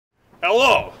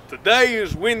Hello, today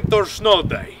is Winter Snow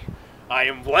Day. I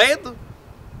am Vlad.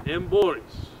 And Boris.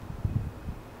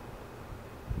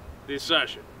 This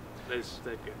Sasha. That's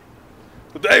that guy.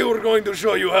 Today we're going to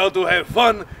show you how to have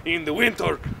fun in the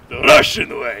winter the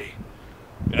Russian way.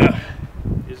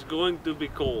 It's going to be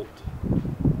cold.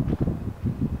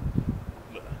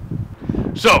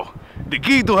 So, the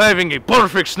key to having a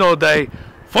perfect snow day,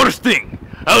 first thing,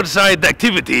 outside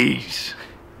activities.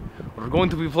 We're going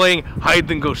to be playing hide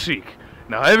and go seek.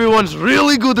 Now everyone's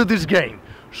really good at this game,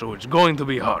 so it's going to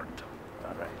be hard.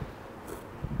 Alright.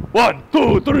 1,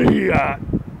 2, 3,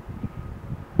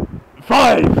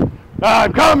 5.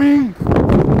 I'm coming!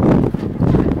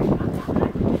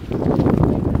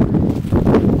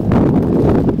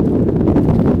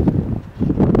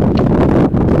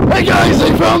 Hey guys,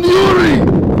 I found Yuri!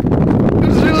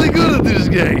 He's really good at this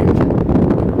game.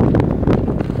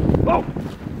 Oh!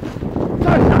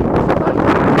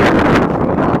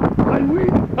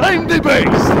 I'm the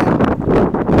best!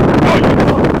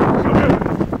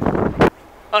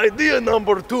 Idea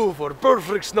number 2 for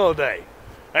perfect snow day.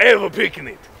 I have a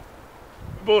picnic.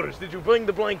 Boris, did you bring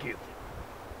the blanket?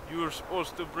 You were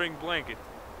supposed to bring blanket.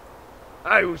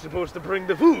 I was supposed to bring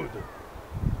the food.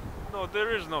 No,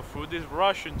 there is no food. It's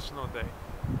Russian snow day.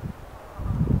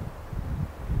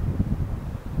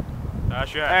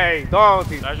 Sasha. Hey,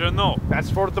 don't eat. Sasha, no. That's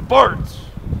for the birds.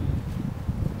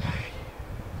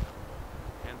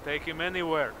 Can't take him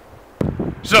anywhere.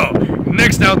 So,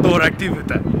 next outdoor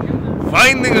activity.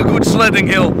 Finding a good sledding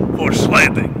hill for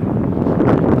sledding.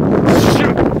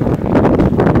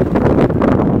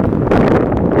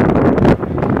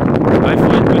 I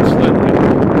find good sledding.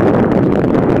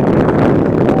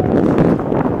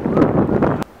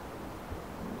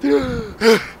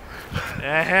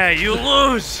 You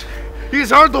lose.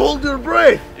 It's hard to hold your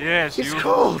breath. Yes, It's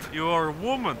cold. You are a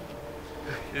woman.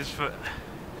 It's for...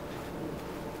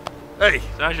 Hey,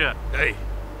 Sasha, hey.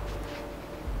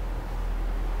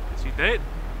 is he dead?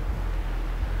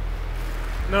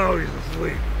 No, he's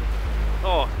asleep.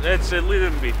 Oh, that's a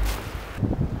little bit.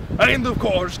 And of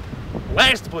course,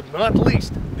 last but not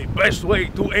least, the best way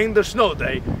to end the snow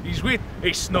day is with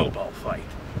a snowball fight.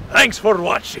 Thanks for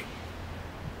watching.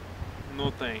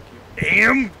 No, thank you.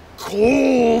 I'm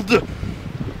cold.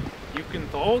 You can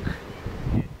talk?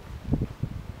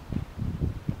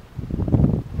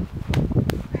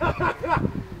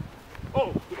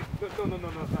 Oh, no.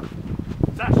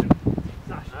 Sasha.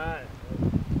 Sasha.